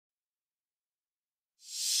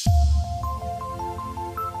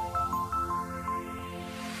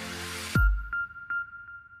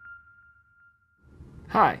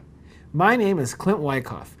Hi, my name is Clint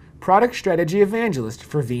Wyckoff, Product Strategy Evangelist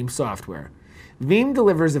for Veeam Software. Veeam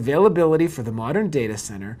delivers availability for the modern data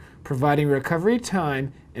center, providing recovery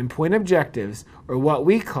time and point objectives, or what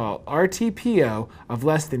we call RTPO, of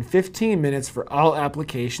less than 15 minutes for all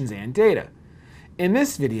applications and data. In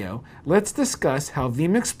this video, let's discuss how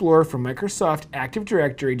Veeam Explorer for Microsoft Active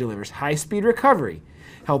Directory delivers high-speed recovery,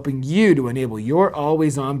 helping you to enable your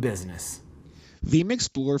always-on business. Veeam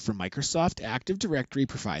Explorer for Microsoft Active Directory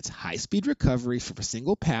provides high-speed recovery for a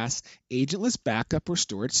single-pass, agentless backup or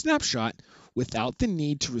storage snapshot without the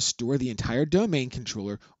need to restore the entire domain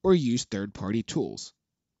controller or use third-party tools.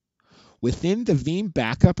 Within the Veeam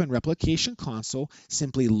Backup and Replication console,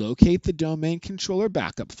 simply locate the domain controller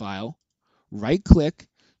backup file, right-click,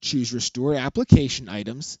 choose Restore Application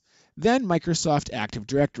Items, then Microsoft Active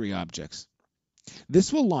Directory objects.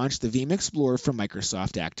 This will launch the Veeam Explorer for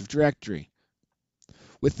Microsoft Active Directory.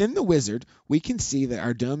 Within the wizard, we can see that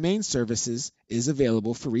our domain services is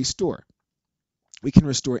available for restore. We can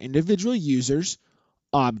restore individual users,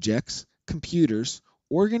 objects, computers,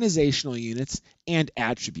 organizational units, and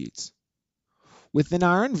attributes. Within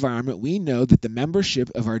our environment, we know that the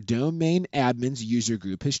membership of our domain admin's user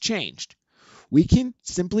group has changed. We can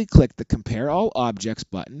simply click the Compare All Objects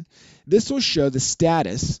button. This will show the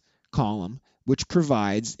status column, which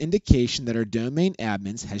provides indication that our domain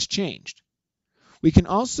admins has changed. We can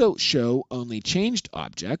also show only changed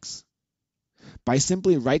objects. By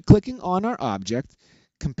simply right-clicking on our object,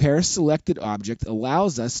 Compare Selected Object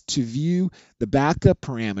allows us to view the backup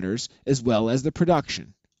parameters as well as the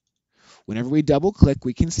production. Whenever we double-click,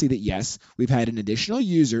 we can see that yes, we've had an additional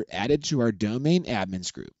user added to our domain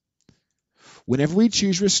admins group. Whenever we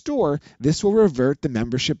choose Restore, this will revert the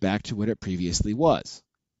membership back to what it previously was.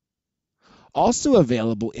 Also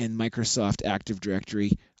available in Microsoft Active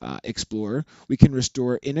Directory Explorer, we can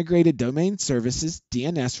restore integrated domain services,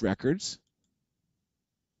 DNS records,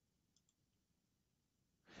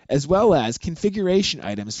 as well as configuration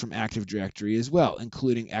items from Active Directory as well,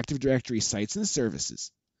 including Active Directory sites and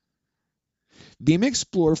services. Veeam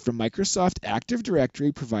Explorer from Microsoft Active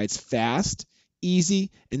Directory provides fast, easy,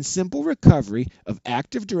 and simple recovery of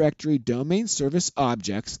Active Directory domain service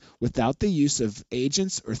objects without the use of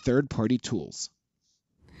agents or third-party tools.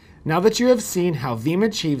 Now that you have seen how Veeam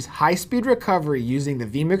achieves high-speed recovery using the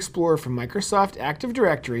Veeam Explorer from Microsoft Active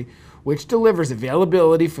Directory, which delivers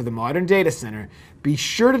availability for the modern data center, be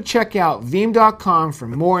sure to check out veeam.com for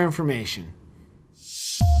more information.